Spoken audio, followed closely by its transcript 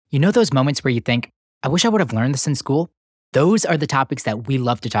You know those moments where you think, I wish I would have learned this in school? Those are the topics that we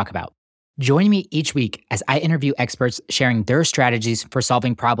love to talk about. Join me each week as I interview experts sharing their strategies for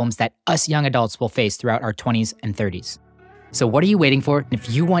solving problems that us young adults will face throughout our 20s and 30s. So what are you waiting for? If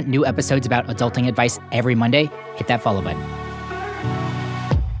you want new episodes about adulting advice every Monday, hit that follow button.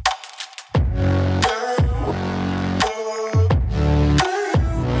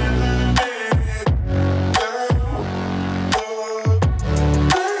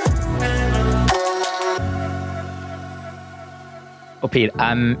 Well, Pete,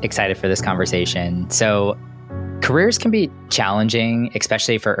 I'm excited for this conversation. So careers can be challenging,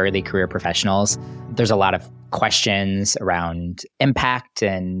 especially for early career professionals. There's a lot of questions around impact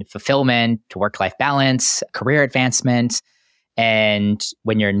and fulfillment, work-life balance, career advancement. And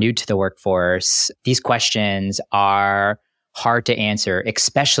when you're new to the workforce, these questions are hard to answer,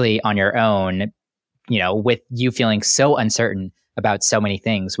 especially on your own, with you feeling so uncertain about so many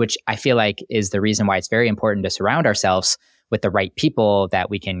things, which I feel like is the reason why it's very important to surround ourselves with the right people that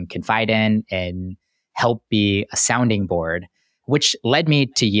we can confide in and help be a sounding board, which led me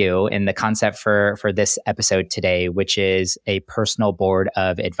to you in the concept for this episode today, which is a personal board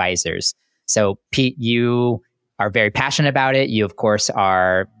of advisors. So Pete, you are very passionate about it. You, of course, you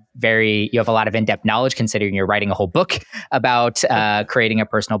have a lot of in-depth knowledge considering you're writing a whole book about creating a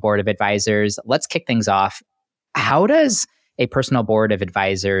personal board of advisors. Let's kick things off. How does a personal board of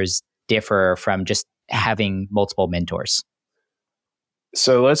advisors differ from just having multiple mentors?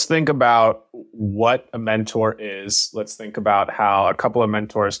 So let's think about what a mentor is. Let's think about how a couple of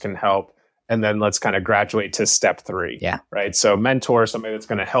mentors can help. And then let's kind of graduate to step 3. Yeah. Right. So mentor, somebody that's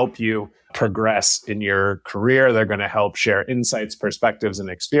going to help you progress in your career. They're going to help share insights, perspectives, and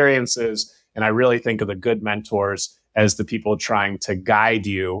experiences. And I really think of the good mentors as the people trying to guide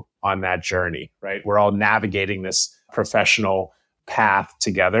you on that journey, right? We're all navigating this professional path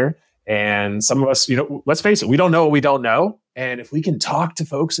together. And some of us, let's face it, we don't know what we don't know. And if we can talk to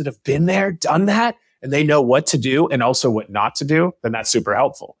folks that have been there, done that, and they know what to do and also what not to do, then that's super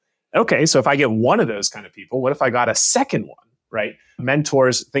helpful. Okay, so if I get one of those kind of people, what if I got a second one, right?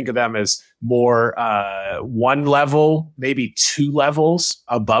 Mentors, think of them as more one level, maybe 2 levels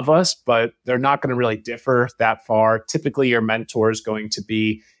above us, but they're not going to really differ that far. Typically, your mentor is going to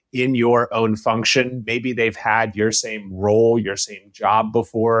be in your own function. Maybe they've had your same role, your same job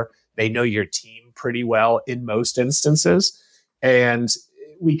before. They know your team pretty well in most instances. And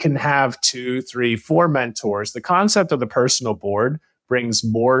we can have 2, 3, 4 mentors. The concept of the personal board brings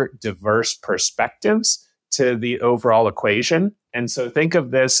more diverse perspectives to the overall equation. And so think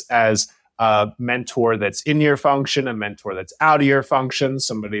of this as a mentor that's in your function, a mentor that's out of your function,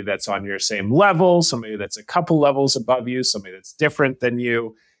 somebody that's on your same level, somebody that's a couple levels above you, somebody that's different than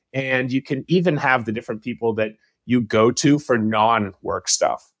you. And you can even have the different people that you go to for non-work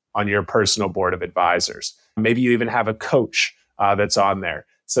stuff on your personal board of advisors. Maybe you even have a coach that's on there.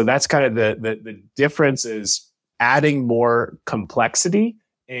 So that's kind of the difference, is adding more complexity,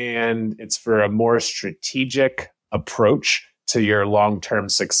 and it's for a more strategic approach to your long-term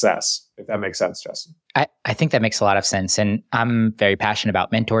success, if that makes sense, Justin. I think that makes a lot of sense. And I'm very passionate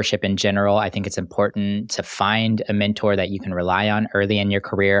about mentorship in general. I think it's important to find a mentor that you can rely on early in your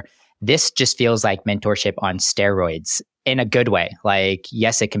career. This just feels like mentorship on steroids in a good way. Like,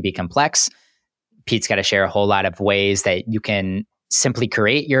 yes, it can be complex. Pete's got to share a whole lot of ways that you can simply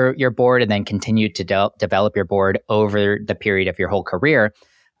create your board and then continue to develop your board over the period of your whole career.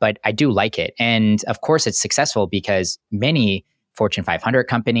 But I do like it. And of course, it's successful because many Fortune 500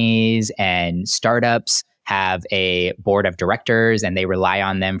 companies and startups have a board of directors, and they rely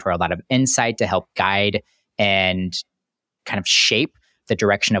on them for a lot of insight to help guide and kind of shape the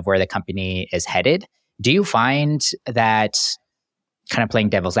direction of where the company is headed. Do you find that, kind of playing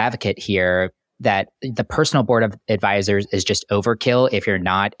devil's advocate here, that the personal board of advisors is just overkill if you're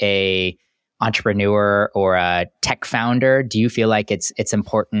not a entrepreneur or a tech founder? Do you feel like it's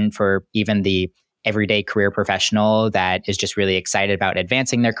important for even the everyday career professional that is just really excited about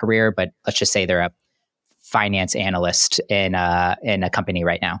advancing their career, but let's just say they're a finance analyst in a company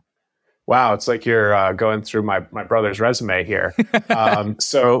right now? Wow, it's like you're going through my brother's resume here.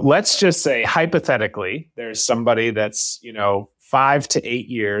 So let's just say, hypothetically, there's somebody that's 5 to 8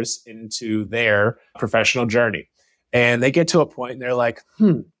 years into their professional journey, and they get to a point and they're like,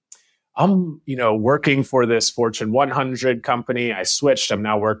 I'm working for this Fortune 100 company. I switched. I'm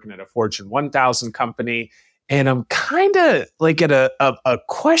now working at a Fortune 1000 company, and I'm kind of like at a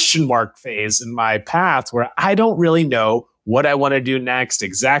question mark phase in my path where I don't really know what I want to do next,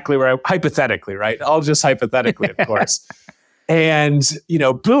 exactly where hypothetically, right? All just hypothetically, of course. And,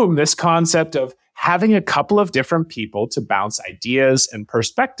 boom, this concept of having a couple of different people to bounce ideas and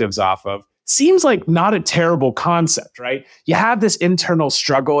perspectives off of seems like not a terrible concept, right? You have this internal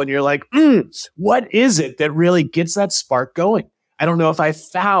struggle and you're like, what is it that really gets that spark going? I don't know if I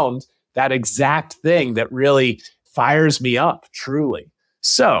found that exact thing that really fires me up truly.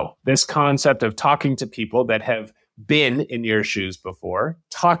 So this concept of talking to people that have been in your shoes before,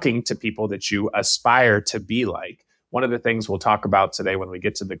 talking to people that you aspire to be like. One of the things we'll talk about today when we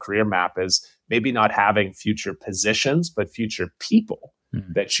get to the career map is maybe not having future positions, but future people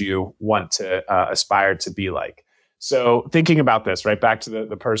that you want to aspire to be like. So thinking about this, right back to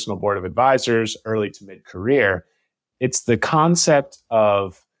the personal board of advisors, early to mid-career, it's the concept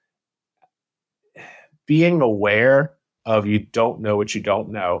of being aware of you don't know what you don't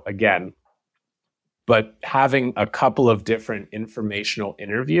know, again, but having a couple of different informational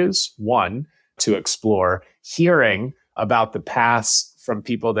interviews, one, to explore, hearing about the paths from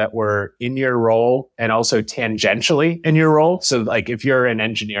people that were in your role and also tangentially in your role. So like if you're in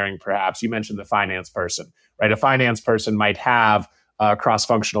engineering, perhaps you mentioned the finance person, right? A finance person might have a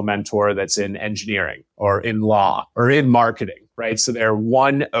cross-functional mentor that's in engineering or in law or in marketing, right? So they're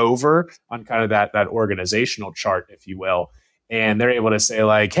one over on kind of that organizational chart, if you will. And they're able to say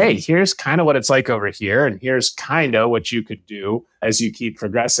like, hey, here's kind of what it's like over here. And here's kind of what you could do as you keep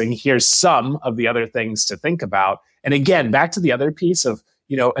progressing. Here's some of the other things to think about. And again, back to the other piece of,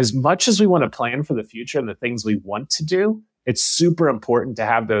 as much as we want to plan for the future and the things we want to do, it's super important to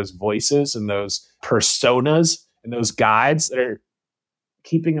have those voices and those personas and those guides that are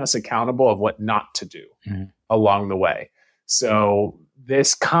keeping us accountable of what not to do along the way. So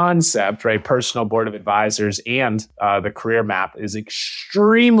this concept, right, personal board of advisors and the career map is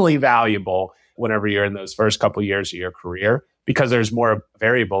extremely valuable whenever you're in those first couple of years of your career, because there's more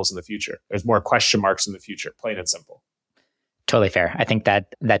variables in the future. There's more question marks in the future, plain and simple. Totally fair. I think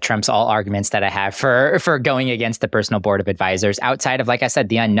that trumps all arguments that I have for going against the personal board of advisors outside of, like I said,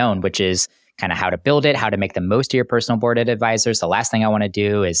 the unknown, which is kind of how to build it, how to make the most of your personal board of advisors. The last thing I want to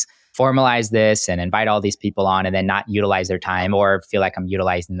do is formalize this and invite all these people on and then not utilize their time or feel like I'm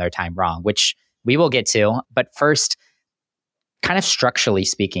utilizing their time wrong, which we will get to. But first, kind of structurally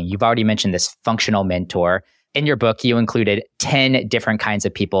speaking, you've already mentioned this functional mentor. In your book, you included 10 different kinds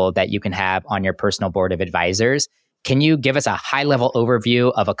of people that you can have on your personal board of advisors. Can you give us a high-level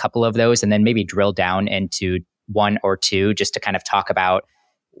overview of a couple of those and then maybe drill down into one or two just to kind of talk about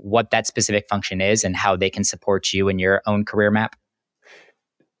what that specific function is and how they can support you in your own career map?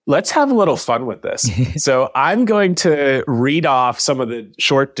 Let's have a little fun with this. So I'm going to read off some of the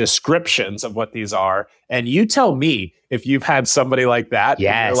short descriptions of what these are. And you tell me if you've had somebody like that in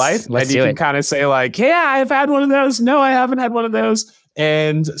your life. And you can kind of say like, yeah, I've had one of those. No, I haven't had one of those.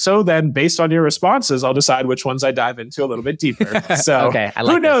 And so then based on your responses, I'll decide which ones I dive into a little bit deeper. So okay,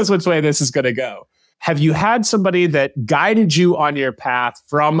 who knows which way this is going to go? Have you had somebody that guided you on your path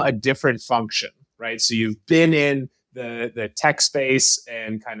from a different function, right? So you've been in the tech space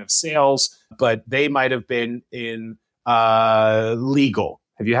and kind of sales, but they might have been in legal.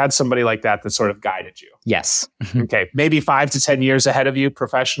 Have you had somebody like that sort of guided you? Yes. Okay. Maybe 5 to 10 years ahead of you,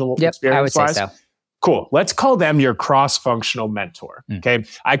 professional experience-wise? I would say so. Cool. Let's call them your cross-functional mentor. Okay.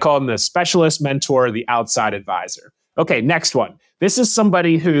 I call them the specialist mentor, the outside advisor. Okay. Next one. This is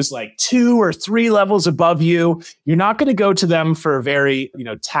somebody who's like 2 or 3 levels above you. You're not going to go to them for very,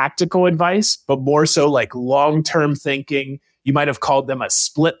 tactical advice, but more so like long-term thinking. You might have called them a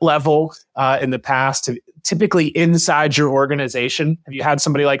split level in the past, typically inside your organization. Have you had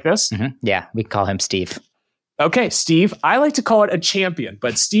somebody like this? Mm-hmm. Yeah. We call him Steve. Okay, Steve. I like to call it a champion,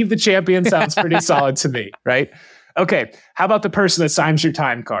 but Steve the champion sounds pretty solid to me, right? Okay, how about the person that signs your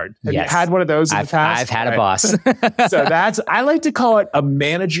time card? Have you had one of those in the past? I've had a boss. So I like to call it a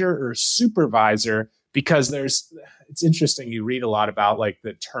manager or supervisor because it's interesting. You read a lot about like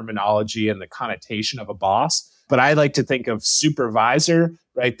the terminology and the connotation of a boss, but I like to think of supervisor,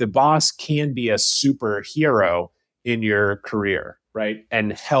 right? The boss can be a superhero in your career, right?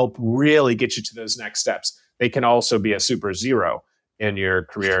 And help really get you to those next steps. They can also be a super zero in your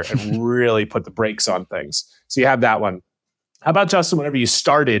career and really put the brakes on things. So you have that one. How about, Justin, whenever you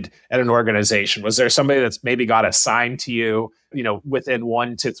started at an organization, was there somebody that's maybe got assigned to you, within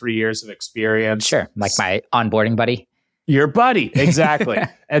 1 to 3 years of experience? Sure. Like my onboarding buddy. Your buddy. Exactly.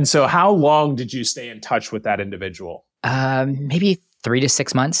 And so how long did you stay in touch with that individual? Maybe 3 to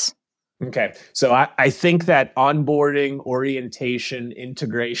 6 months. Okay. So I think that onboarding, orientation,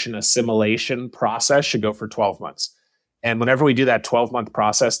 integration, assimilation process should go for 12 months. And whenever we do that 12-month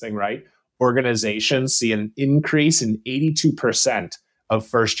process thing, right, organizations see an increase in 82% of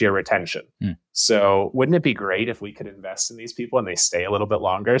first year retention. So wouldn't it be great if we could invest in these people and they stay a little bit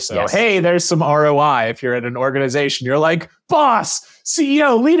longer? So, Yes. hey, there's some ROI. If you're at an organization, you're like, boss,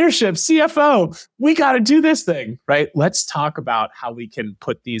 CEO, leadership, CFO, we got to do this thing, right? Let's talk about how we can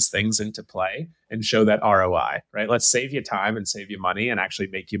put these things into play and show that ROI, right? Let's save you time and save you money and actually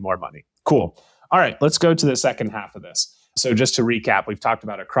make you more money. Cool. All right, let's go to the second half of this. So just to recap, we've talked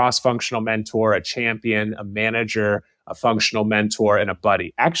about a cross-functional mentor, a champion, a manager, a functional mentor, and a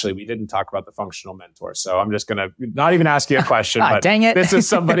buddy. Actually, we didn't talk about the functional mentor. So I'm just going to not even ask you a question. But dang it. This is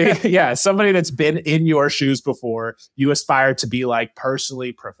somebody, somebody that's been in your shoes before. You aspire to be like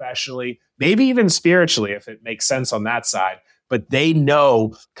personally, professionally, maybe even spiritually, if it makes sense on that side. But they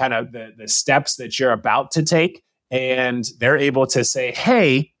know kind of the steps that you're about to take. And they're able to say,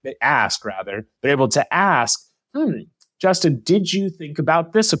 they're able to ask, Justin, did you think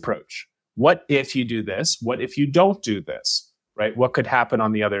about this approach? What if you do this? What if you don't do this, right? What could happen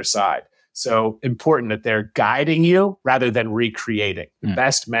on the other side? So important that they're guiding you rather than recreating. The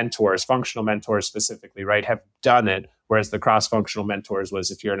best mentors, functional mentors specifically, right, have done it. Whereas the cross-functional mentors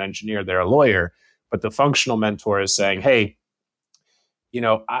was if you're an engineer, they're a lawyer. But the functional mentor is saying, hey,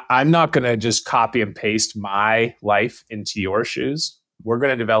 I'm not going to just copy and paste my life into your shoes. We're going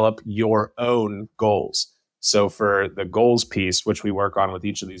to develop your own goals. So for the goals piece, which we work on with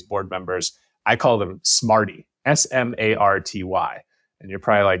each of these board members, I call them SMARTY, SMARTY. And you're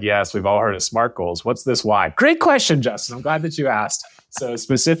probably like, yes, we've all heard of SMART goals. What's this why? Great question, Justin. I'm glad that you asked. So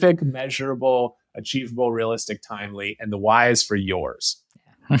specific, measurable, achievable, realistic, timely, and the why is for yours.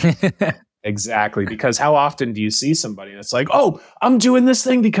 Exactly. Because how often do you see somebody that's like, oh, I'm doing this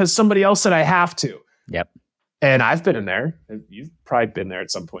thing because somebody else said I have to. Yep. And I've been in there. You've probably been there at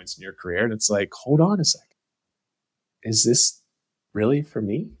some points in your career. And it's like, hold on a second. Is this really for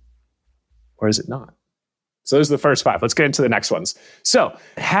me? Or is it not? So those are the first 5. Let's get into the next ones. So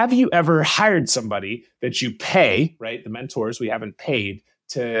have you ever hired somebody that you pay, right? The mentors we haven't paid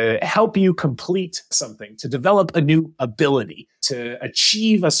to help you complete something, to develop a new ability, to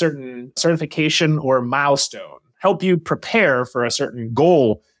achieve a certain certification or milestone, help you prepare for a certain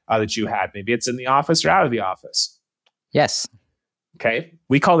goal that you had. Maybe it's in the office or out of the office. Yes. Okay.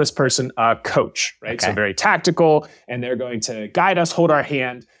 We call this person a coach, right? Okay. So very tactical, and they're going to guide us, hold our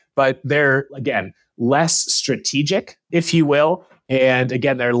hand, but they're, again, less strategic, if you will. And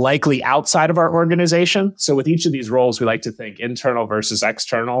again, they're likely outside of our organization. So with each of these roles, we like to think internal versus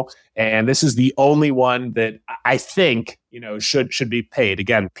external. And this is the only one that I think, should be paid.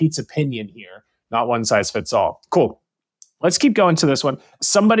 Again, Pete's opinion here, not one size fits all. Cool. Let's keep going to this one.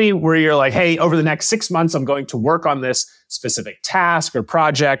 Somebody where you're like, hey, over the next 6 months, I'm going to work on this specific task or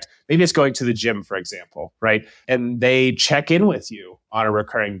project. Maybe it's going to the gym, for example, right? And they check in with you on a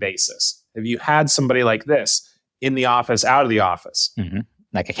recurring basis. Have you had somebody like this in the office, out of the office? Mm-hmm.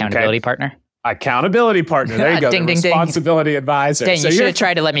 Like accountability partner? Accountability partner. There you go. Ding, the ding, responsibility advisor. Dang, so you should have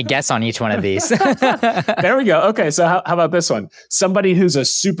tried to let me guess on each one of these. There we go. Okay, so how about this one? Somebody who's a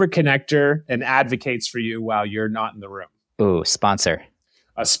super connector and advocates for you while you're not in the room. Ooh, sponsor.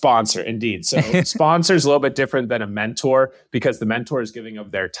 A sponsor, indeed. So sponsor is a little bit different than a mentor because the mentor is giving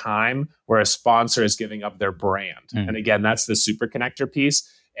of their time, where a sponsor is giving of their brand. And again, that's the super connector piece.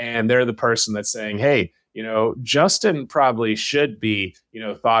 And they're the person that's saying, hey, Justin probably should be,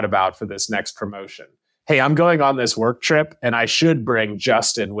 thought about for this next promotion. Hey, I'm going on this work trip and I should bring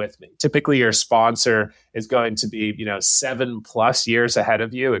Justin with me. Typically, your sponsor is going to be, 7+ years ahead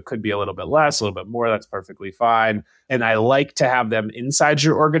of you. It could be a little bit less, a little bit more. That's perfectly fine. And I like to have them inside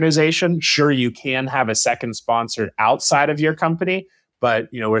your organization. Sure, you can have a second sponsor outside of your company, but,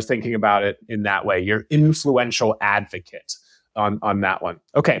 we're thinking about it in that way. You're influential advocate on that one.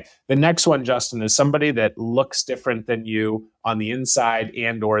 Okay. The next one, Justin, is somebody that looks different than you on the inside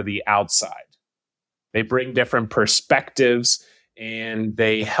and or the outside. They bring different perspectives and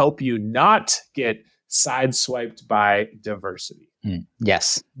they help you not get sideswiped by diversity.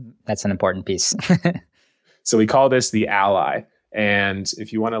 Yes, that's an important piece. So we call this the ally. And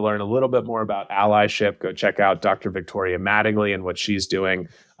if you want to learn a little bit more about allyship, go check out Dr. Victoria Mattingly and what she's doing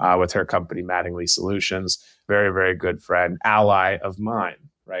with her company, Mattingly Solutions. Very, very good friend, ally of mine,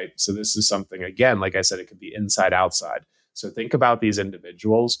 right? So this is something, again, like I said, it could be inside, outside. So think about these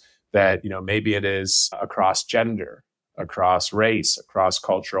individuals that, maybe it is across gender, across race, across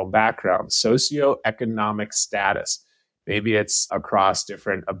cultural background, socioeconomic status. Maybe it's across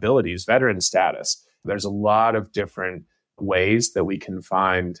different abilities, veteran status. There's a lot of different ways that we can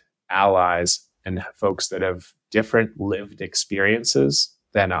find allies and folks that have different lived experiences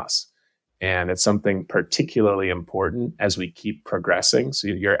than us. And it's something particularly important as we keep progressing. So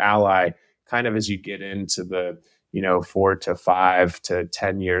your ally, kind of as you get into the 4 to 5 to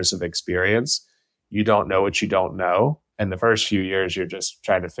 10 years of experience, you don't know what you don't know. And the first few years, you're just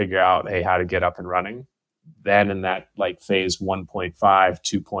trying to figure out, hey, how to get up and running. Then in that like phase 1.5,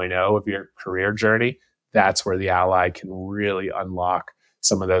 2.0 of your career journey, that's where the ally can really unlock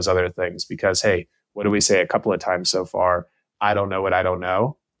some of those other things. Because, hey, what do we say a couple of times so far? I don't know what I don't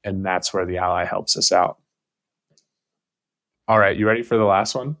know. And that's where the ally helps us out. All right, you ready for the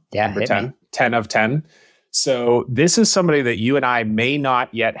last one? Yeah, Number 10, 10 of 10. So this is somebody that you and I may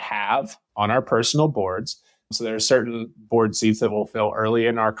not yet have on our personal boards. So there are certain board seats that we'll fill early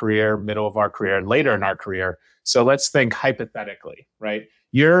in our career, middle of our career, and later in our career. So let's think hypothetically, right?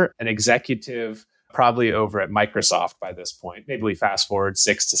 You're an executive probably over at Microsoft by this point. Maybe we fast forward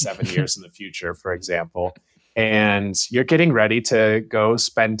 6 to 7 years in the future, for example, and you're getting ready to go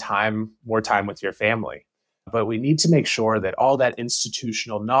spend more time with your family. But we need to make sure that all that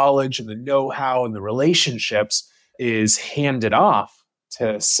institutional knowledge and the know-how and the relationships is handed off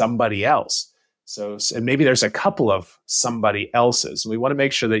to somebody else. So, and maybe there's a couple of somebody else's. We want to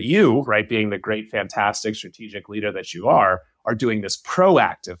make sure that you, right, being the great, fantastic strategic leader that you are doing this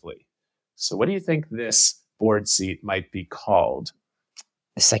proactively. So what do you think this board seat might be called?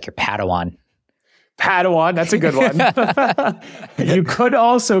 It's like your Padawan. Padawan, that's a good one. You could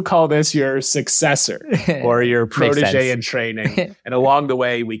also call this your successor or your protege in training. And along the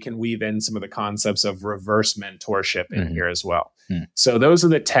way, we can weave in some of the concepts of reverse mentorship in here as well. So those are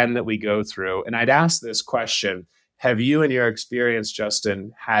the 10 that we go through. And I'd ask this question. Have you, in your experience,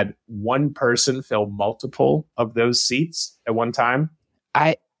 Justin, had one person fill multiple of those seats at one time?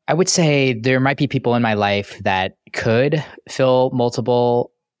 I would say there might be people in my life that could fill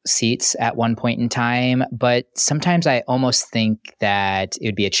multiple seats at one point in time, but sometimes I almost think that it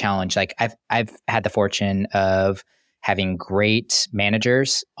would be a challenge. Like I've had the fortune of having great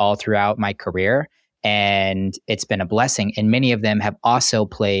managers all throughout my career, and it's been a blessing. And many of them have also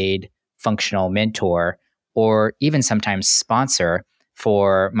played functional mentor or even sometimes sponsor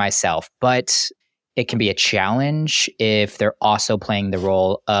for myself. But it can be a challenge if they're also playing the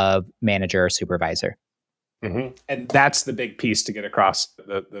role of manager or supervisor. Mm-hmm. And that's the big piece to get across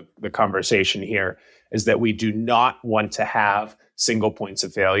the conversation here, is that we do not want to have single points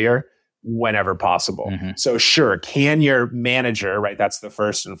of failure whenever possible. Mm-hmm. So sure, can your manager, right, that's the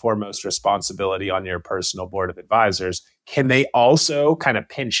first and foremost responsibility on your personal board of advisors, can they also kind of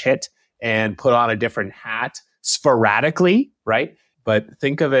pinch hit and put on a different hat sporadically, right? But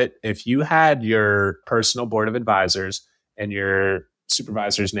think of it, if you had your personal board of advisors and your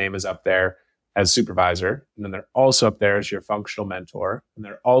supervisor's name is up there as supervisor, and then they're also up there as your functional mentor, and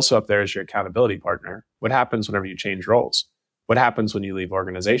they're also up there as your accountability partner, what happens whenever you change roles? What happens when you leave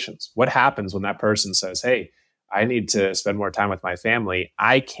organizations? What happens when that person says, hey, I need to spend more time with my family.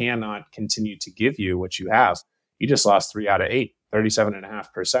 I cannot continue to give you what you have. You just lost 3 out of 8,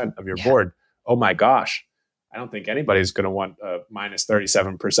 37.5% of your board. Oh my gosh. I don't think anybody's going to want minus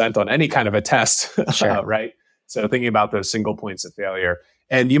 37% on any kind of a test, sure. Right? So thinking about those single points of failure.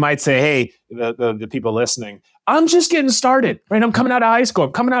 And you might say, hey, the people listening, I'm just getting started, right? I'm coming out of high school.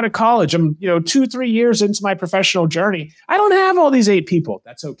 I'm coming out of college. I'm 2-3 years into my professional journey. I don't have all these 8 people.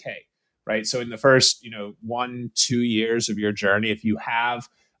 That's okay, right? So in the first 1-2 years of your journey, if you have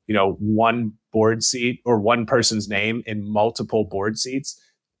one board seat or one person's name in multiple board seats,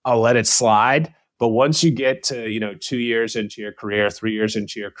 I'll let it slide. But once you get to 2 years into your career, 3 years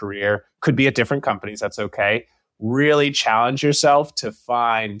into your career, could be at different companies. That's okay. Really challenge yourself to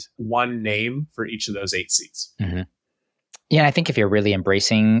find one name for each of those 8 seats. Mm-hmm. Yeah, I think if you're really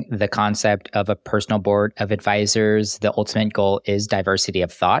embracing the concept of a personal board of advisors, the ultimate goal is diversity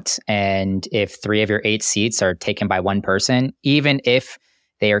of thought. And if 3 of your 8 seats are taken by one person, even if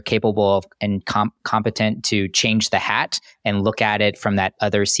they are capable of and competent to change the hat and look at it from that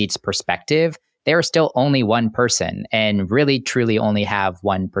other seat's perspective, they are still only one person and really truly only have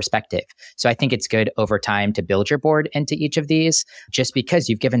one perspective. So I think it's good over time to build your board into each of these, just because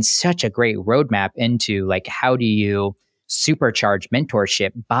you've given such a great roadmap into like, how do you supercharge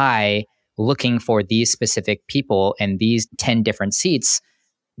mentorship by looking for these specific people in these 10 different seats?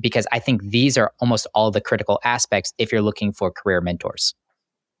 Because I think these are almost all the critical aspects if you're looking for career mentors.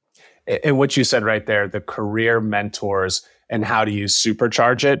 And what you said right there, the career mentors and how do you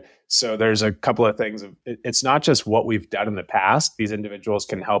supercharge it? So there's a couple of things. It's not just what we've done in the past. These individuals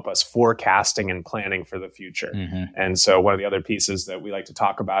can help us forecasting and planning for the future. Mm-hmm. And so one of the other pieces that we like to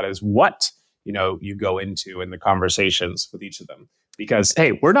talk about is what you go into in the conversations with each of them. Because,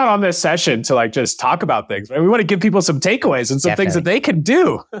 hey, we're not on this session to just talk about things, right? We want to give people some takeaways and some things that they can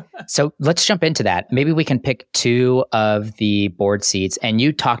do. So let's jump into that. Maybe we can pick 2 of the board seats and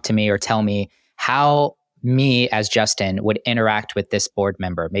you talk to me or tell me how me as Justin would interact with this board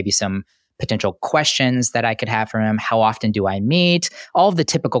member, maybe some potential questions that I could have for him. How often do I meet? All of the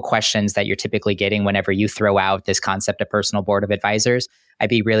typical questions that you're typically getting whenever you throw out this concept of personal board of advisors. I'd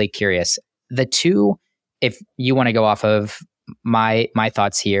be really curious. The two, if you want to go off of my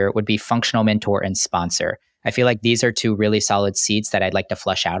thoughts here, would be functional mentor and sponsor. I feel like these are two really solid seats that I'd like to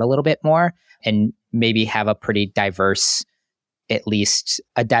flesh out a little bit more and maybe have a pretty diverse, at least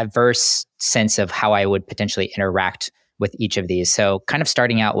a diverse sense of how I would potentially interact with each of these. So kind of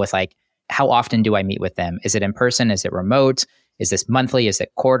starting out with like, how often do I meet with them? Is it in person? Is it remote? Is this monthly? Is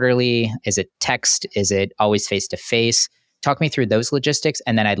it quarterly? Is it text? Is it always face to face? Talk me through those logistics.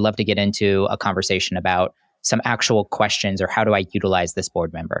 And then I'd love to get into a conversation about some actual questions or how do I utilize this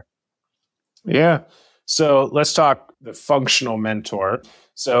board member? Yeah. So let's talk the functional mentor.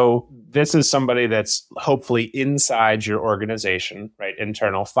 So this is somebody that's hopefully inside your organization, right?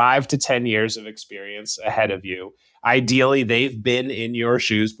 Internal, 5 to 10 years of experience ahead of you. Ideally, they've been in your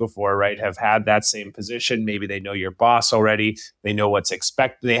shoes before, right? Have had that same position. Maybe they know your boss already. They know what's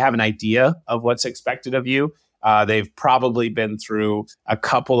expected. They have an idea of what's expected of you. They've probably been through a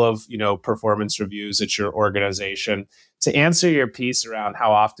couple of, performance reviews at your organization. To answer your piece around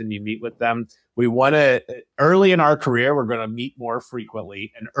how often you meet with them, we want to, early in our career, we're going to meet more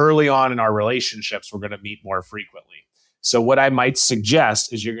frequently. And early on in our relationships, we're going to meet more frequently. So what I might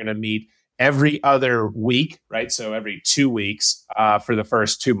suggest is you're going to meet every other week, right? So every 2 weeks for the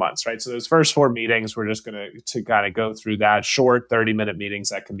first 2 months, right? So those first 4 meetings, we're just going to kind of go through that short 30-minute meetings.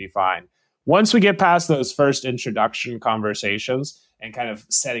 That can be fine. Once we get past those first introduction conversations and kind of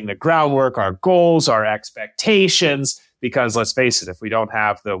setting the groundwork, our goals, our expectations, because let's face it, if we don't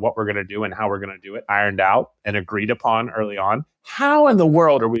have the what we're going to do and how we're going to do it ironed out and agreed upon early on, how in the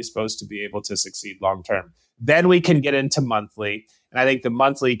world are we supposed to be able to succeed long term? Then we can get into monthly. And I think the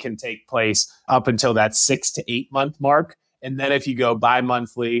monthly can take place up until that 6 to 8 month mark. And then if you go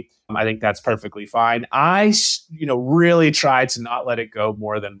bi-monthly, I think that's perfectly fine. I, really try to not let it go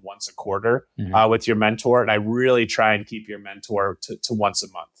more than once a quarter with your mentor. And I really try and keep your mentor to once a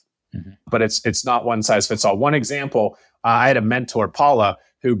month. Mm-hmm. But it's not one size fits all. One example, I had a mentor, Paula,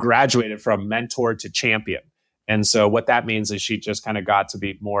 who graduated from mentor to champion. And so what that means is she just kind of got to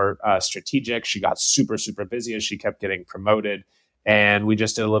be more strategic. She got super, super busy as she kept getting promoted. And we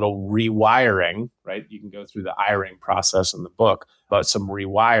just did a little rewiring, right? You can go through the iring process in the book, but some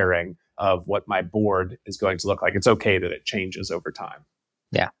rewiring of what my board is going to look like. It's okay that it changes over time.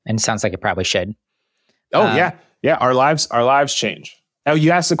 Yeah. And it sounds like it probably should. Oh, yeah. Yeah. Our lives change. Now, you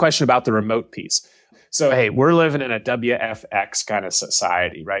asked the question about the remote piece. So, hey, we're living in a WFX kind of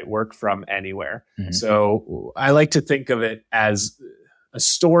society, right? Work from anywhere. Mm-hmm. So I like to think of it as a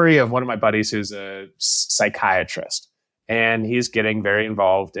story of one of my buddies who's a psychiatrist. And he's getting very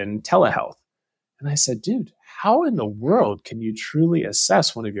involved in telehealth. And I said, dude, how in the world can you truly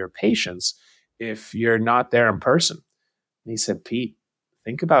assess one of your patients if you're not there in person? And he said, Pete,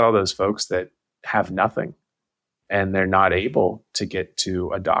 think about all those folks that have nothing and they're not able to get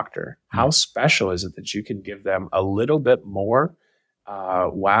to a doctor. How special is it that you can give them a little bit more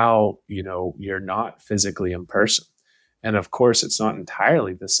while you're not physically in person? And of course, it's not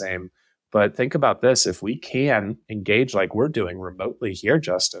entirely the same. But think about this. If we can engage like we're doing remotely here,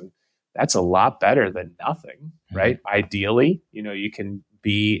 Justin, that's a lot better than nothing, right? Ideally, you can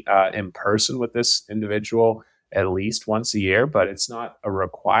be in person with this individual at least once a year, but it's not a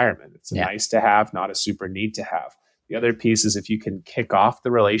requirement. It's a nice to have, not a super need to have. The other piece is if you can kick off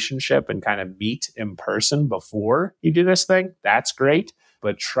the relationship and kind of meet in person before you do this thing, that's great.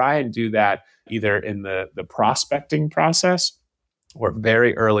 But try and do that either in the prospecting process or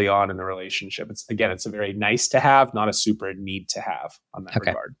very early on in the relationship. It's a very nice to have, not a super need to have on that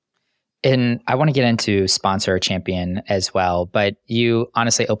regard. And I want to get into sponsor or champion as well, but you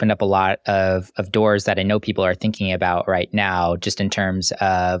honestly opened up a lot of doors that I know people are thinking about right now, just in terms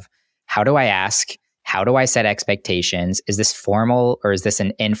of how do I ask? How do I set expectations? Is this formal or is this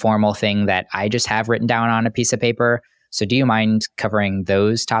an informal thing that I just have written down on a piece of paper? So do you mind covering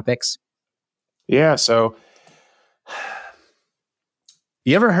those topics? Yeah. So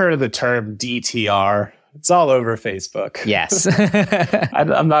you ever heard of the term DTR? It's all over Facebook. Yes.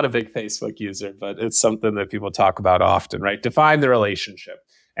 I'm not a big Facebook user, but it's something that people talk about often, right? Define the relationship.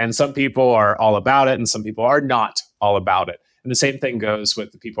 And some people are all about it and some people are not all about it. And the same thing goes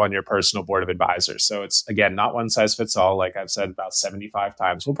with the people on your personal board of advisors. So it's, again, not one size fits all, like I've said about 75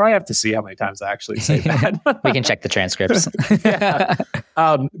 times. We'll probably have to see how many times I actually say that. We can check the transcripts.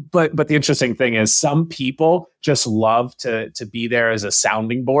 But the interesting thing is some people just love to be there as a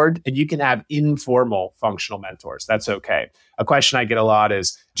sounding board, and you can have informal functional mentors. That's okay. A question I get a lot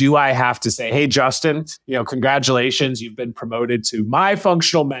is, do I have to say, hey, Justin, congratulations, you've been promoted to my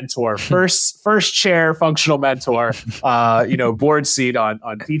functional mentor, first chair functional mentor, board seat on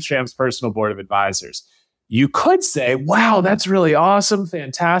Schramm's personal board of advisors. You could say, wow, that's really awesome,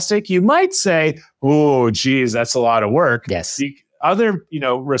 fantastic. You might say, oh, geez, that's a lot of work. Yes. The other,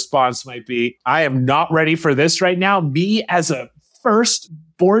 response might be, I am not ready for this right now. Me as a first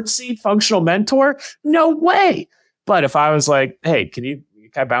board seat functional mentor? No way. But if I was like, hey, can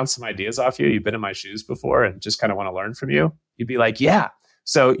I bounce some ideas off you? You've been in my shoes before and just kind of want to learn from you. You'd be like, yeah.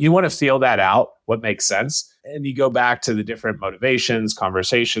 So you want to feel that out, what makes sense. And you go back to the different motivations,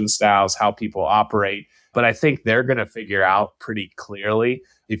 conversation styles, how people operate. But I think they're going to figure out pretty clearly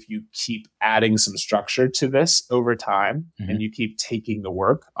if you keep adding some structure to this over time and you keep taking the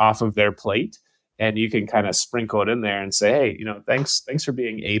work off of their plate, and you can kind of sprinkle it in there and say, hey, thanks for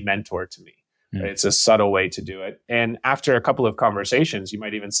being a mentor to me. Right? It's a subtle way to do it. And after a couple of conversations, you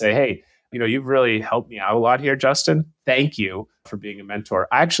might even say, hey, you've really helped me out a lot here, Justin. Thank you for being a mentor.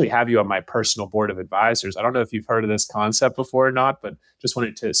 I actually have you on my personal board of advisors. I don't know if you've heard of this concept before or not, but just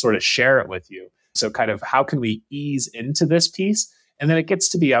wanted to sort of share it with you. So kind of how can we ease into this piece? And then it gets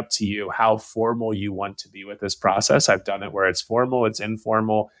to be up to you how formal you want to be with this process. I've done it where it's formal, it's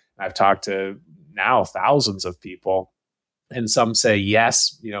informal. I've talked to now thousands of people, and some say,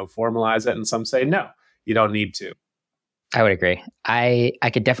 yes, formalize it. And some say, no, you don't need to. I would agree. I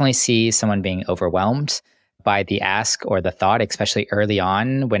could definitely see someone being overwhelmed by the ask or the thought, especially early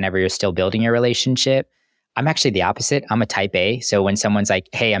on, whenever you're still building your relationship. I'm actually the opposite. I'm a type A. So when someone's like,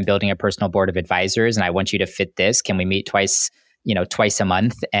 hey, I'm building a personal board of advisors and I want you to fit this, can we meet twice a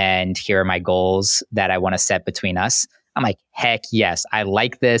month? And here are my goals that I want to set between us. I'm like, heck yes, I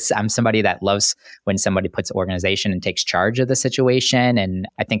like this. I'm somebody that loves when somebody puts organization and takes charge of the situation. And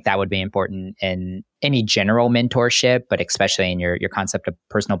I think that would be important in any general mentorship, but especially in your concept of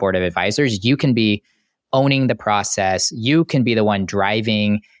personal board of advisors. You can be owning the process. You can be the one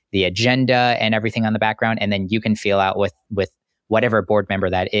driving the agenda and everything on the background. And then you can feel out with whatever board member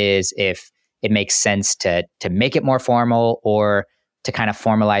that is, if it makes sense to make it more formal or to kind of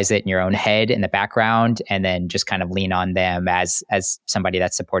formalize it in your own head in the background, and then just kind of lean on them as somebody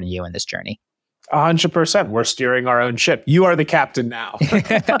that's supporting you in this journey. 100%. We're steering our own ship. You are the captain now.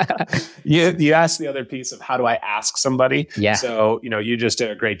 You asked the other piece of how do I ask somebody? Yeah. So, you just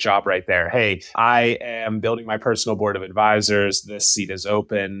did a great job right there. Hey, I am building my personal board of advisors. This seat is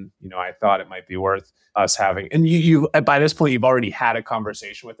open. I thought it might be worth us having. And you by this point, you've already had a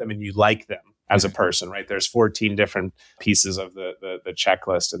conversation with them and you like them as a person, right? There's 14 different pieces of the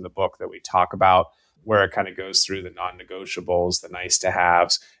checklist in the book that we talk about, where it kind of goes through the non-negotiables, the nice to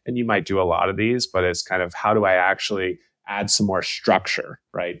haves. And you might do a lot of these, but it's kind of how do I actually add some more structure,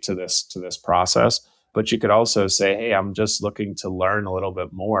 right, to this process. But you could also say, hey, I'm just looking to learn a little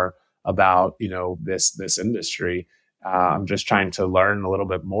bit more about, this industry. I'm just trying to learn a little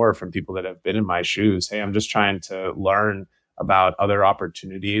bit more from people that have been in my shoes. Hey, I'm just trying to learn about other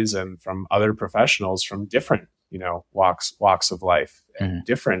opportunities and from other professionals from different, walks of life and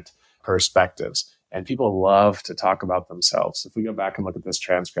different perspectives. And people love to talk about themselves. If we go back and look at this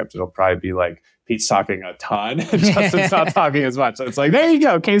transcript, it'll probably be like Pete's talking a ton, Justin's not talking as much. So it's like, there you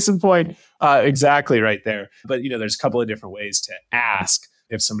go, case in point, exactly right there. But there's a couple of different ways to ask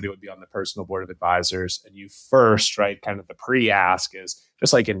if somebody would be on the personal board of advisors. And you first, right, kind of the pre-ask is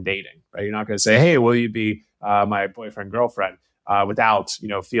just like in dating, right? You're not going to say, hey, will you be my boyfriend, girlfriend? Without,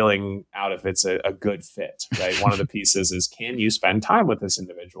 feeling out if it's a good fit, right? One of the pieces is, can you spend time with this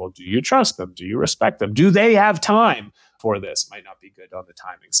individual? Do you trust them? Do you respect them? Do they have time for this? Might not be good on the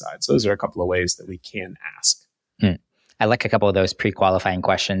timing side. So those are a couple of ways that we can ask. I like a couple of those pre-qualifying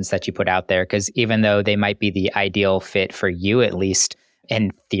questions that you put out there, because even though they might be the ideal fit for you, at least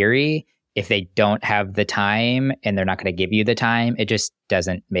in theory, if they don't have the time and they're not going to give you the time, it just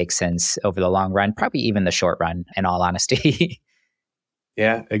doesn't make sense over the long run, probably even the short run, in all honesty.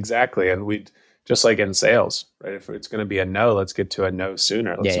 Yeah, exactly. And we just like in sales, right? If it's going to be a no, let's get to a no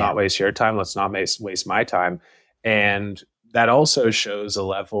sooner. Let's not waste your time. Let's not waste my time. And that also shows a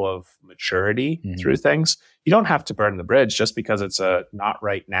level of maturity through things. You don't have to burn the bridge just because it's a not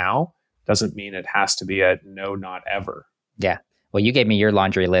right now. Doesn't mean it has to be a no, not ever. Yeah. Well, you gave me your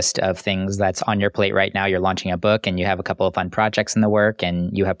laundry list of things that's on your plate right now. You're launching a book and you have a couple of fun projects in the work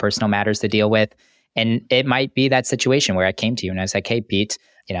and you have personal matters to deal with. And it might be that situation where I came to you and I was like, hey, Pete,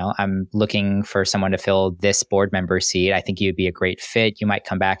 I'm looking for someone to fill this board member seat. I think you'd be a great fit. You might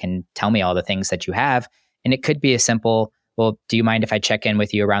come back and tell me all the things that you have. And it could be a simple, well, do you mind if I check in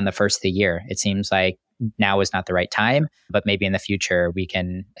with you around the first of the year? It seems like now is not the right time, but maybe in the future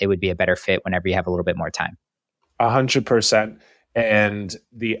it would be a better fit whenever you have a little bit more time. 100%. And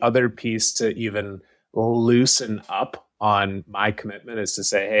the other piece to even loosen up on my commitment is to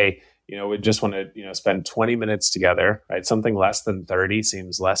say, hey, we just want to, spend 20 minutes together, right? Something less than 30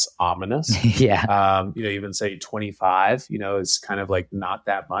 seems less ominous. Yeah. Even say 25, is kind of like not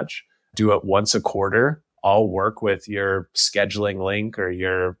that much. Do it once a quarter. I'll work with your scheduling link or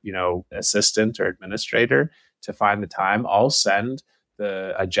your, assistant or administrator to find the time. I'll send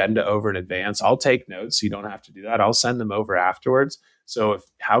the agenda over in advance. I'll take notes. You don't have to do that. I'll send them over afterwards. So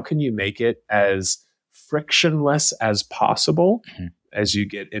how can you make it as frictionless as possible as you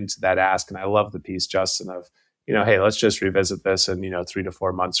get into that ask? And I love the piece, Justin, of, hey, let's just revisit this in, 3 to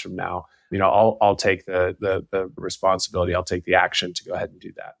 4 months from now. I'll take the responsibility. I'll take the action to go ahead and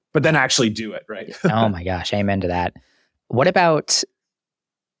do that, but then actually do it, right? Oh my gosh. Amen to that. What about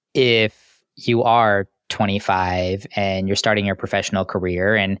if you are 25 and you're starting your professional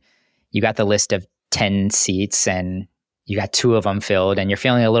career and you got the list of 10 seats and you got 2 of them filled and you're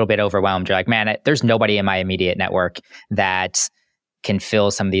feeling a little bit overwhelmed? You're like, man, there's nobody in my immediate network that can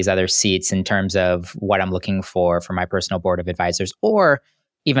fill some of these other seats in terms of what I'm looking for my personal board of advisors. Or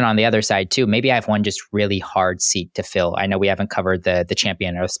even on the other side too, maybe I have one just really hard seat to fill. I know we haven't covered the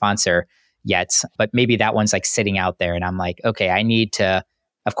champion or the sponsor yet, but maybe that one's like sitting out there and I'm like, okay, I need to,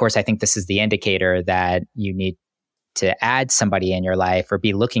 of course, I think this is the indicator that you need to add somebody in your life or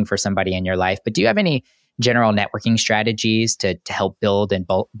be looking for somebody in your life. But do you have any general networking strategies to help build and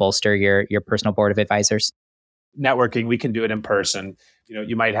bolster your personal board of advisors? Networking, we can do it in person.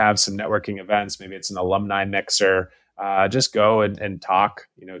 You might have some networking events. Maybe it's an alumni mixer. Just go and talk,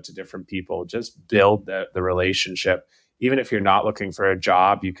 to different people. Just build the relationship. Even if you're not looking for a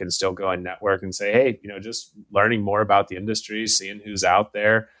job, you can still go and network and say, hey, just learning more about the industry, seeing who's out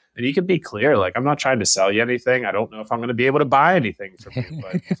there. And you can be clear, like, I'm not trying to sell you anything. I don't know if I'm going to be able to buy anything from you,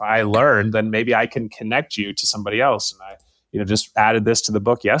 but if I learn, then maybe I can connect you to somebody else. And I, just added this to the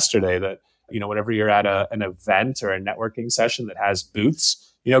book yesterday that, whenever you're at an event or a networking session that has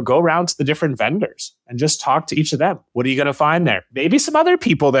booths, go around to the different vendors and just talk to each of them. What are you going to find there? Maybe some other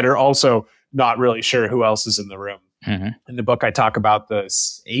people that are also not really sure who else is in the room. Mm-hmm. In the book, I talk about the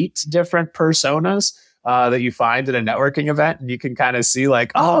 8 different personas that you find at a networking event. And you can kind of see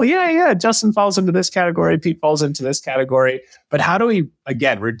like, oh, yeah, Justin falls into this category, Pete falls into this category. But how do we,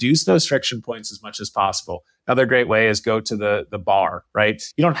 again, reduce those friction points as much as possible? Another great way is go to the bar, right?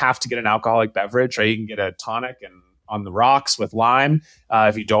 You don't have to get an alcoholic beverage, right? You can get a tonic and on the rocks with lime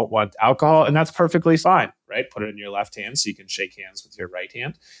if you don't want alcohol, and that's perfectly fine, right? Put it in your left hand so you can shake hands with your right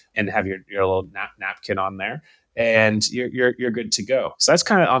hand and have your little napkin on there, and you're good to go. So that's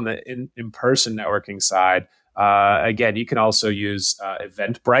kind of on the in-person networking side. Again, you can also use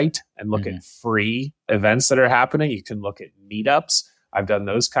Eventbrite and look at free events that are happening. You can look at meetups. I've done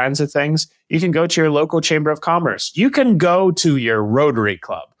those kinds of things. You can go to your local chamber of commerce. You can go to your Rotary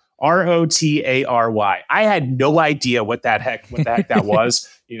Club, Rotary. I had no idea what the heck that was,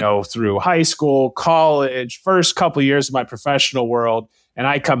 through high school, college, first couple of years of my professional world. And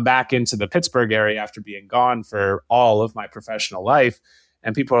I come back into the Pittsburgh area after being gone for all of my professional life.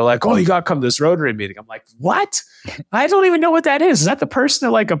 And people are like, oh, you got to come to this Rotary meeting. I'm like, what? I don't even know what that is. Is that the person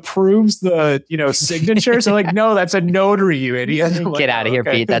that like approves the, signatures? They're like, no, that's a notary, you idiot. Get like, out of here,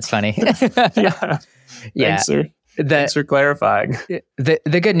 Pete. That's funny. Yeah. Thanks, sir. Thanks for clarifying.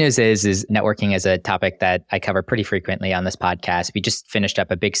 The good news is networking is a topic that I cover pretty frequently on this podcast. We just finished up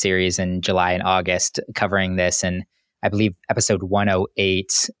a big series in July and August covering this. And I believe episode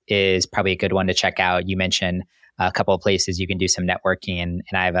 108 is probably a good one to check out. You mentioned a couple of places you can do some networking, and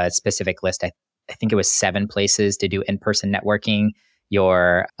I have a specific list. I think it was 7 places to do in-person networking.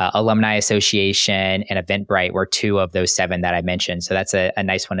 Your alumni association and Eventbrite were 2 of those 7 that I mentioned. So that's a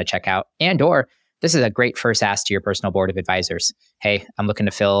nice one to check out. Or this is a great first ask to your personal board of advisors. Hey, I'm looking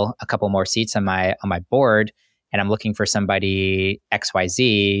to fill a couple more seats on my board, and I'm looking for somebody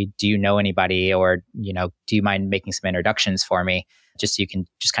XYZ. Do you know anybody, or do you mind making some introductions for me, just so you can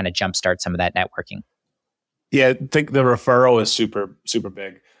just kind of jumpstart some of that networking? Yeah, I think the referral is super, super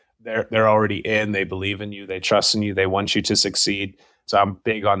big. They're already in. They believe in you. They trust in you. They want you to succeed. So I'm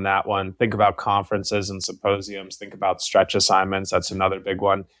big on that one. Think about conferences and symposiums. Think about stretch assignments. That's another big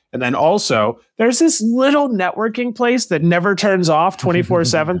one. And then also, there's this little networking place that never turns off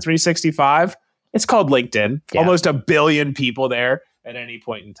 24/7, 365. It's called LinkedIn. Yeah. Almost 1 billion people there at any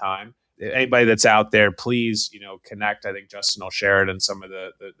point in time. Anybody that's out there, please, connect. I think Justin will share it in some of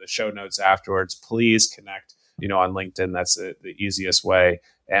the show notes afterwards. Please connect on LinkedIn. That's the easiest way.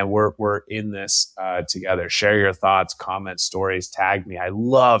 And we're in this together. Share your thoughts, comments, stories, tag me. I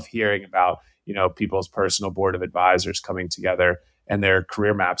love hearing about, people's personal board of advisors coming together and their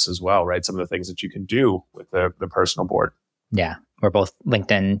career maps as well, right? Some of the things that you can do with the personal board. Yeah, we're both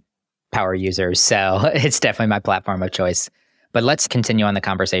LinkedIn power users, so it's definitely my platform of choice. But let's continue on the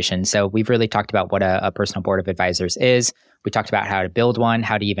conversation. So we've really talked about what a personal board of advisors is. We talked about how to build one,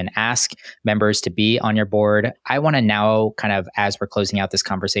 how to even ask members to be on your board. I want to now kind of, as we're closing out this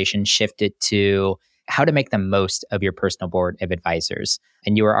conversation, shift it to how to make the most of your personal board of advisors.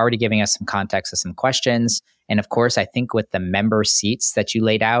 And you were already giving us some context of some questions. And of course, I think with the member seats that you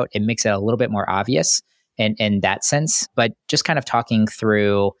laid out, it makes it a little bit more obvious in that sense. But just kind of talking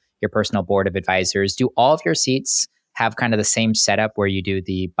through your personal board of advisors, do all of your seats have kind of the same setup where you do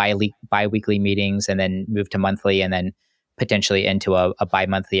the bi-weekly meetings and then move to monthly and then potentially into a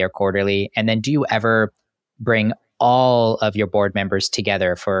bi-monthly or quarterly? And then do you ever bring all of your board members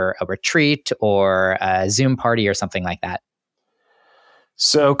together for a retreat or a Zoom party or something like that?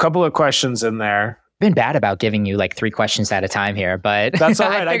 So a couple of questions in there. Been bad about giving you like 3 questions at a time here, but that's all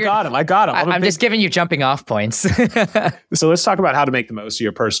right. I got them. I'm just giving you jumping off points. So let's talk about how to make the most of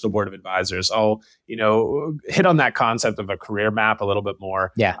your personal board of advisors. I'll, hit on that concept of a career map a little bit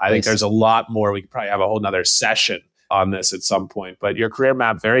more. Yeah, I think there's a lot more. We could probably have a whole nother session on this at some point, but your career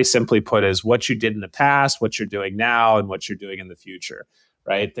map, very simply put, is what you did in the past, what you're doing now, and what you're doing in the future,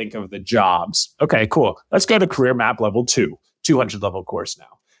 right? Think of the jobs. Okay, cool. Let's go to career map level 2, 200 level course now.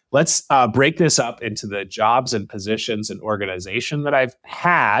 Let's break this up into the jobs and positions and organization that I've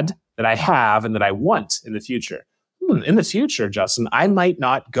had, that I have, and that I want in the future. In the future, Justin, I might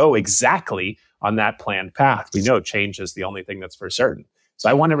not go exactly on that planned path. We know change is the only thing that's for certain. So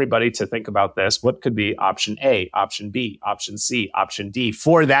I want everybody to think about this. What could be option A, option B, option C, option D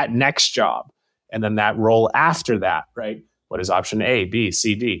for that next job? And then that role after that, right? What is option A, B,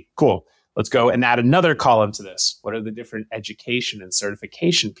 C, D? Cool. Let's go and add another column to this. What are the different education and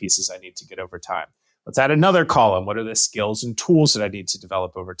certification pieces I need to get over time? Let's add another column. What are the skills and tools that I need to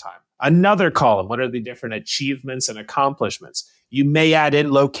develop over time? Another column. What are the different achievements and accomplishments? You may add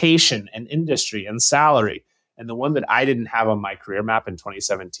in location and industry and salary. And the one that I didn't have on my career map in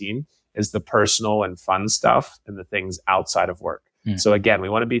 2017 is the personal and fun stuff and the things outside of work. So again, we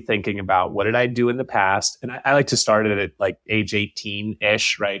want to be thinking about what did I do in the past? And I like to start it at like age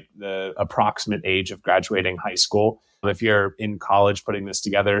 18-ish, right? The approximate age of graduating high school. If you're in college putting this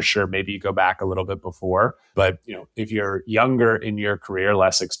together, sure, maybe you go back a little bit before. But if you're younger in your career,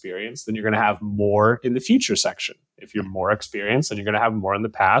 less experienced, then you're going to have more in the future section. If you're more experienced, then you're going to have more in the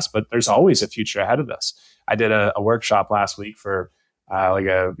past. But there's always a future ahead of us. I did a workshop last week for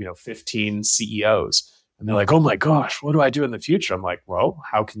 15 CEOs. And they're like, oh my gosh, what do I do in the future? I'm like, well,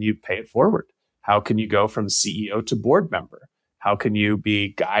 how can you pay it forward? How can you go from CEO to board member? How can you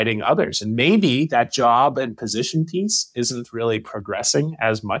be guiding others? And maybe that job and position piece isn't really progressing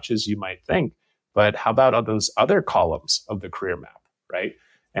as much as you might think. But how about all those other columns of the career map, right?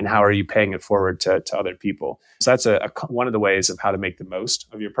 And how are you paying it forward to other people? So that's one of the ways of how to make the most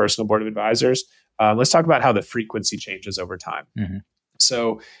of your personal board of advisors. Let's talk about how the frequency changes over time. Mm-hmm.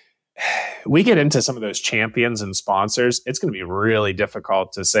 So we get into some of those champions and sponsors. It's going to be really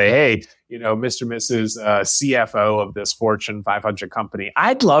difficult to say, hey, Mr. Mrs. CFO of this Fortune 500 company,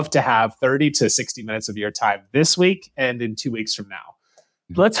 I'd love to have 30 to 60 minutes of your time this week and in 2 weeks from now.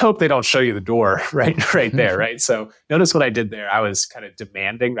 Let's hope they don't show you the door right there, right? So notice what I did there. I was kind of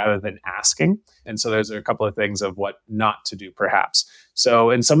demanding rather than asking. And so there's a couple of things of what not to do, perhaps. So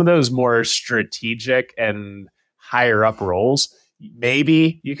in some of those more strategic and higher up roles,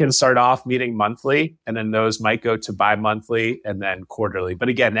 maybe you can start off meeting monthly, and then those might go to bi-monthly and then quarterly. But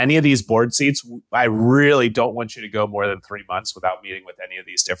again, any of these board seats, I really don't want you to go more than 3 months without meeting with any of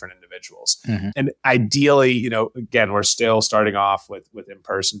these different individuals. Mm-hmm. And ideally, again, we're still starting off with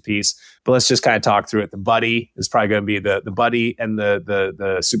in-person piece, but let's just kind of talk through it. The buddy is probably going to be the buddy, and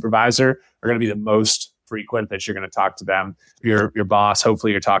the supervisor are going to be the most frequent that you're going to talk to them. Your boss,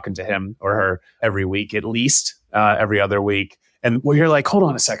 hopefully you're talking to him or her every week, at least every other week. And you're like, hold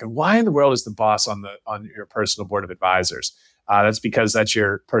on a second. Why in the world is the boss on your personal board of advisors? That's because that's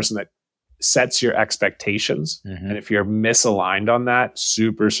your person that sets your expectations. Mm-hmm. And if you're misaligned on that,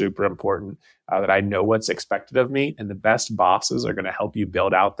 super, super important that I know what's expected of me. And the best bosses are going to help you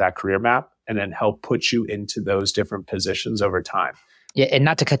build out that career map and then help put you into those different positions over time. Yeah, and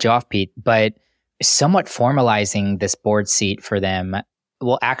not to cut you off, Pete, but somewhat formalizing this board seat for them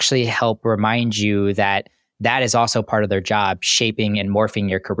will actually help remind you that is also part of their job, shaping and morphing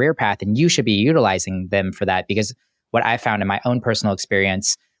your career path. And you should be utilizing them for that, because what I found in my own personal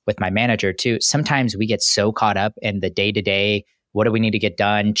experience, with my manager too. Sometimes we get so caught up in the day to day. What do we need to get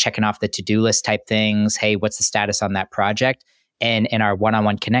done? Checking off the to-do list type things. Hey, what's the status on that project? And in our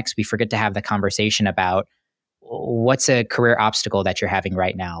one-on-one connects, we forget to have the conversation about what's a career obstacle that you're having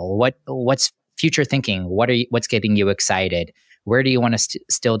right now? What's future thinking? What's getting you excited? Where do you want to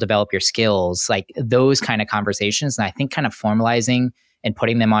still develop your skills? Like those kind of conversations. And I think kind of formalizing and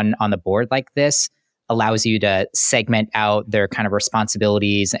putting them on the board like this allows you to segment out their kind of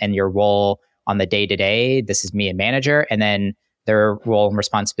responsibilities and your role on the day to day. This is me and manager, and then their role and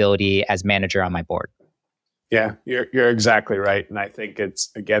responsibility as manager on my board. Yeah, you're exactly right. And I think it's,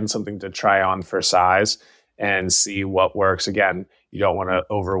 again, something to try on for size and see what works. Again, you don't want to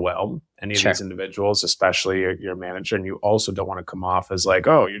overwhelm any of these individuals, especially your manager. And you also don't want to come off as like,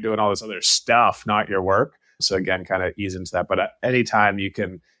 oh, you're doing all this other stuff, not your work. So again, kind of ease into that. But anytime you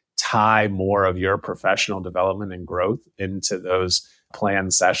can tie more of your professional development and growth into those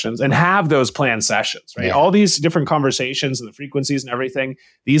planned sessions and have those planned sessions, right? Yeah. All these different conversations and the frequencies and everything,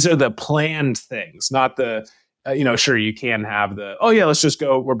 these are the planned things, not the, sure, you can have the, oh yeah, let's just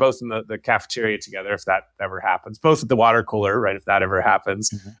go, we're both in the cafeteria together if that ever happens, both at the water cooler, right? If that ever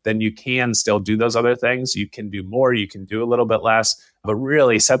happens, then you can still do those other things. You can do more, you can do a little bit less, but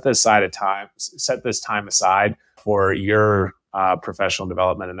really set this time aside for your professional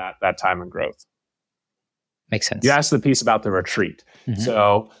development and that time and growth. Makes sense. You asked the piece about the retreat.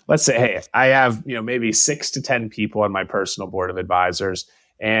 So let's say, hey, I have, maybe 6 to 10 people on my personal board of advisors,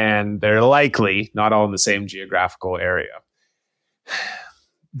 and they're likely not all in the same geographical area.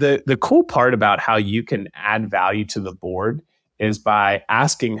 The cool part about how you can add value to the board is by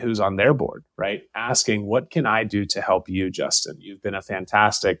asking who's on their board, right? Asking, what can I do to help you, Justin? You've been a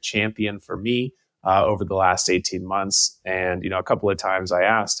fantastic champion for me over the last 18 months. And, a couple of times I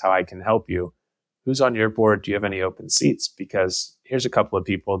asked how I can help you. Who's on your board? Do you have any open seats? Because here's a couple of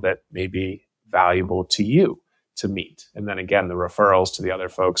people that may be valuable to you to meet. And then again, the referrals to the other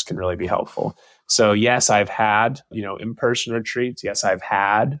folks can really be helpful. So yes, I've had, in-person retreats. Yes, I've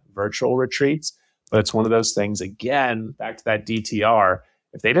had virtual retreats, but it's one of those things, again, back to that DTR.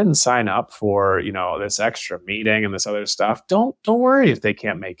 If they didn't sign up for, this extra meeting and this other stuff, don't worry if they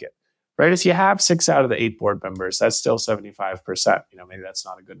can't make it. Right? If you have 6 out of the 8 board members, that's still 75%. Maybe that's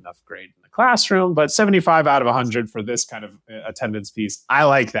not a good enough grade in the classroom, but 75 out of 100 for this kind of attendance piece. I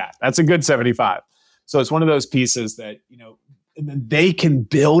like that. That's a good 75. So it's one of those pieces that, and then they can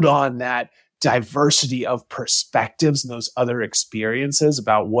build on that diversity of perspectives and those other experiences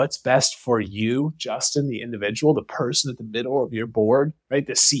about what's best for you, Justin, the individual, the person at the middle of your board, right?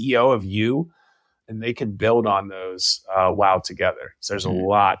 The CEO of you. And they can build on those together. So there's a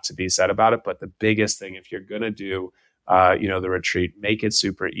lot to be said about it. But the biggest thing, if you're going to do, the retreat, make it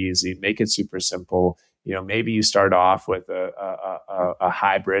super easy, make it super simple. Maybe you start off with a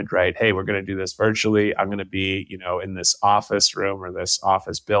hybrid, right? Hey, we're going to do this virtually. I'm going to be, in this office room or this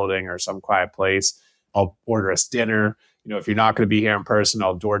office building or some quiet place. I'll order us dinner. If you're not going to be here in person,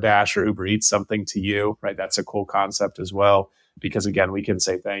 I'll DoorDash or Uber Eats something to you, right? That's a cool concept as well. Because again, we can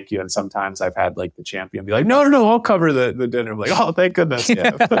say thank you. And sometimes I've had like the champion be like, no, I'll cover the dinner. I'm like, oh, thank goodness.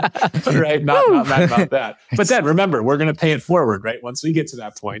 Yeah. Right. Not mad about that. But then remember, we're going to pay it forward, right? Once we get to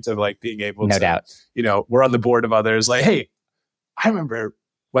that point of like being able to, doubt. We're on the board of others like, hey, I remember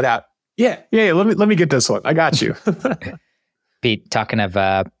what out. Yeah. Let me get this one. I got you. Pete, talking of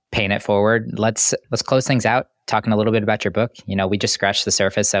paying it forward, let's close things out. Talking a little bit about your book. We just scratched the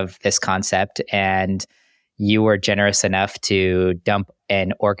surface of this concept, and you were generous enough to dump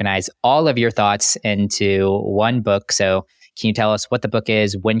and organize all of your thoughts into one book. So can you tell us what the book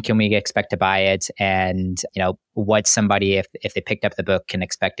is? When can we expect to buy it? And, what somebody, if they picked up the book, can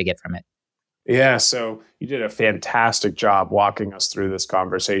expect to get from it? Yeah. So you did a fantastic job walking us through this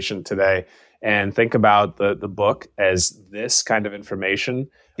conversation today. And think about the book as this kind of information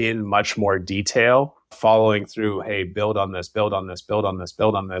in much more detail, following through, hey, build on this, build on this, build on this,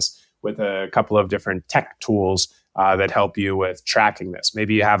 build on this, with a couple of different tech tools that help you with tracking this.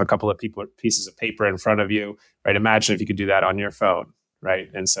 Maybe you have a couple of pieces of paper in front of you, right? Imagine if you could do that on your phone, right?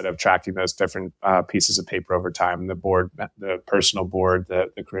 Instead of tracking those different pieces of paper over time, the board, the personal board, the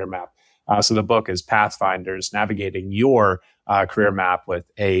career map. So the book is Pathfinders, Navigating Your Career Map with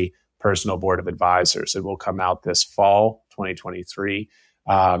a Personal Board of Advisors. It will come out this fall, 2023.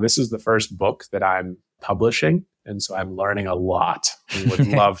 This is the first book that I'm publishing. And so I'm learning a lot and would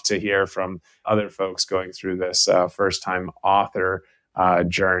love to hear from other folks going through this first-time author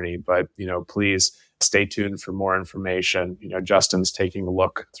journey. But, please stay tuned for more information. Justin's taking a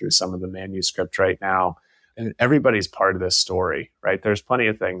look through some of the manuscript right now. And everybody's part of this story, right? There's plenty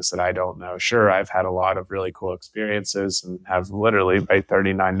of things that I don't know. Sure, I've had a lot of really cool experiences and have literally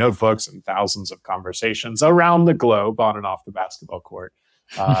 39 notebooks and thousands of conversations around the globe on and off the basketball court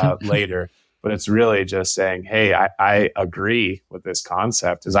later. But it's really just saying, hey, I agree with this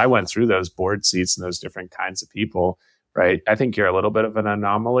concept. As I went through those board seats and those different kinds of people, right? I think you're a little bit of an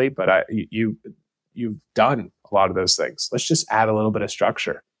anomaly, but you've done a lot of those things. Let's just add a little bit of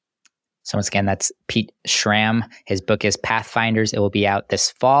structure. So once again, that's Pete Schramm. His book is Pathfinders. It will be out this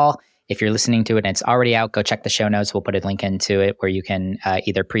fall. If you're listening to it and it's already out, go check the show notes. We'll put a link into it where you can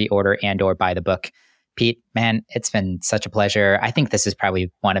either pre-order and or buy the book. Pete, man, it's been such a pleasure. I think this is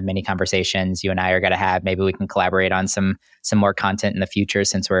probably one of many conversations you and I are going to have. Maybe we can collaborate on some more content in the future,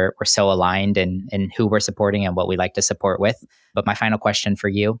 since we're so aligned in who we're supporting and what we like to support with. But my final question for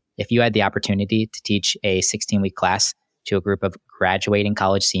you, if you had the opportunity to teach a 16-week class to a group of graduating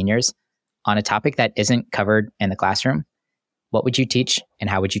college seniors on a topic that isn't covered in the classroom, what would you teach and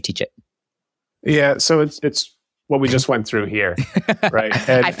how would you teach it? Yeah, so it's what we just went through here, right?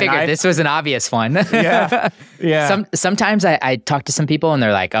 I figured this was an obvious one. Yeah. Sometimes I talk to some people and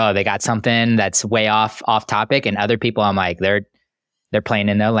they're like, oh, they got something that's way off topic, and other people I'm like, they're playing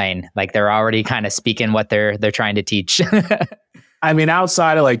in their lane, like they're already kind of speaking what they're trying to teach. I mean,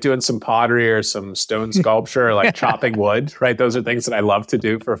 outside of like doing some pottery or some stone sculpture or like chopping wood, right? Those are things that I love to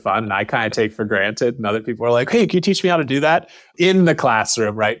do for fun and I kind of take for granted. And other people are like, hey, can you teach me how to do that in the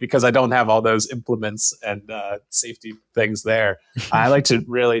classroom, right? Because I don't have all those implements and safety things there. I like to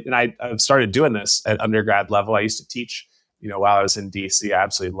really, and I've started doing this at undergrad level. I used to teach, while I was in DC. I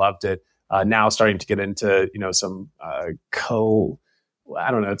absolutely loved it. Now starting to get into, some I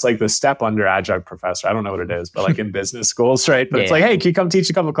don't know. It's like the step under adjunct professor. I don't know what it is, but like in business schools, right? But it's like, hey, can you come teach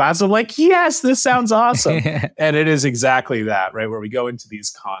a couple classes? I'm like, yes, this sounds awesome. And it is exactly that, right? Where we go into these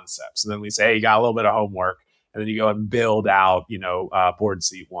concepts and then we say, hey, you got a little bit of homework. And then you go and build out, board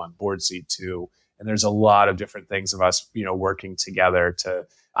seat 1, board seat 2. And there's a lot of different things of us, working together to,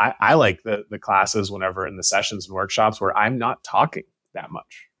 I like the classes whenever in the sessions and workshops where I'm not talking that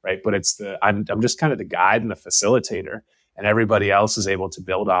much, right? But I'm just kind of the guide and the facilitator. And everybody else is able to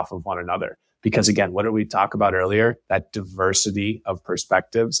build off of one another. Because again, what did we talk about earlier? That diversity of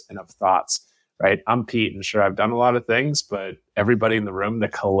perspectives and of thoughts, right? I'm Pete, and sure, I've done a lot of things, but everybody in the room, the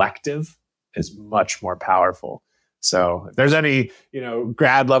collective, is much more powerful. So if there's any,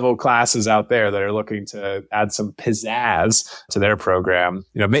 grad level classes out there that are looking to add some pizzazz to their program,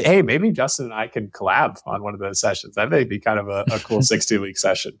 hey, maybe Justin and I can collab on one of those sessions. That may be kind of a cool 16-week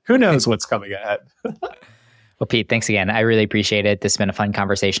session. Who knows what's coming ahead? Well, Pete, thanks again. I really appreciate it. This has been a fun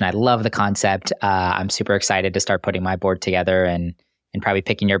conversation. I love the concept. I'm super excited to start putting my board together and probably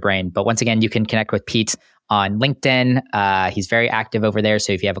picking your brain. But once again, you can connect with Pete on LinkedIn. He's very active over there.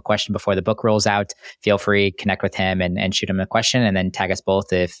 So if you have a question before the book rolls out, feel free, connect with him and shoot him a question, and then tag us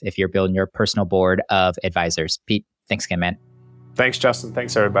both if you're building your personal board of advisors. Pete, thanks again, man. Thanks, Justin.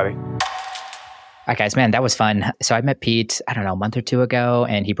 Thanks, everybody. All right, guys, man, that was fun. So I met Pete, I don't know, a month or two ago,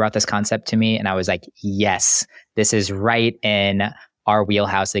 and he brought this concept to me, and I was like, yes, this is right in our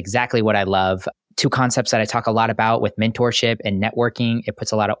wheelhouse, exactly what I love. Two concepts that I talk a lot about with mentorship and networking. It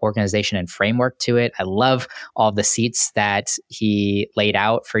puts a lot of organization and framework to it. I love all of the seats that he laid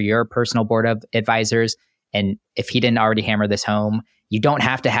out for your personal board of advisors. And if he didn't already hammer this home, you don't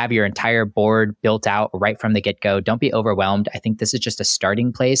have to have your entire board built out right from the get-go. Don't be overwhelmed. I think this is just a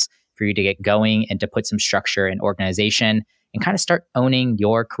starting place for you to get going and to put some structure and organization and kind of start owning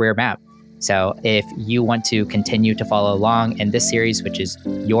your career map. So if you want to continue to follow along in this series, which is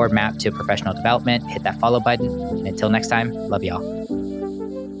your map to professional development, hit that follow button. And until next time, love y'all.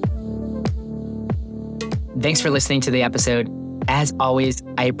 Thanks for listening to the episode. As always,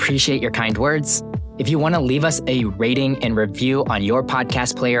 I appreciate your kind words. If you want to leave us a rating and review on your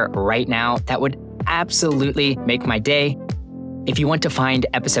podcast player right now, that would absolutely make my day. If you want to find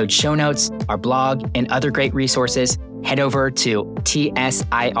episode show notes, our blog, and other great resources, head over to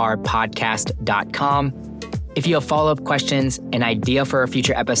tsirpodcast.com. If you have follow-up questions, an idea for a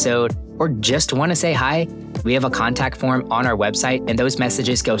future episode, or just want to say hi, we have a contact form on our website, and those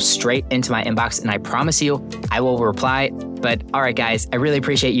messages go straight into my inbox, and I promise you, I will reply. But all right, guys, I really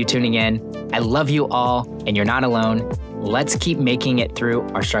appreciate you tuning in. I love you all, and you're not alone. Let's keep making it through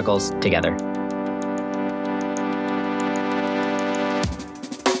our struggles together.